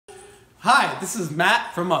Hi, this is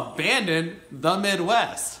Matt from Abandoned the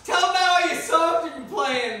Midwest. Tell them about all your songs you've been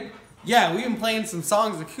playing. Yeah, we've been playing some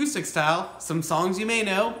songs acoustic style, some songs you may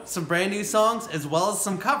know, some brand new songs, as well as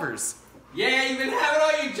some covers. Yeah, you've been having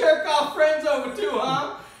all your jerk-off friends over too,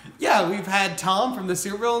 huh? Yeah, we've had Tom from the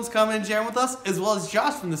Supervillains come and jam with us, as well as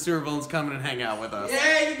Josh from the Supervillains come and hang out with us.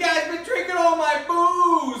 Yeah, you guys been drinking all my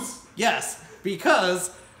booze. Yes,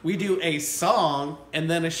 because we do a song and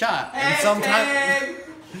then a shot. And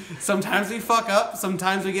sometimes we fuck up,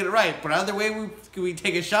 sometimes we get it right. But either way, we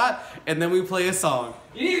take a shot and then we play a song.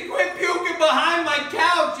 You need to quit puking behind my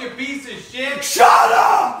couch, you piece of shit. Shut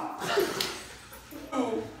up!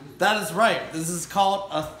 That is right. This is called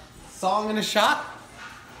a song and a shot.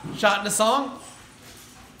 Shot and a song.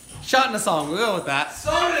 Shot and a song. We'll go with that.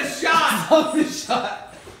 Song and a shot. Song and a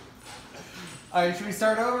shot. All right, should we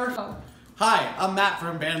start over? Hi, I'm Matt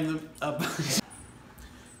from Abandoned the.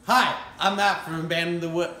 Hi, I'm Matt from Abandoned the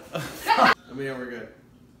I mean, we're good.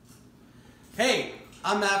 Hey,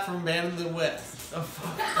 I'm Matt from Abandoned the West.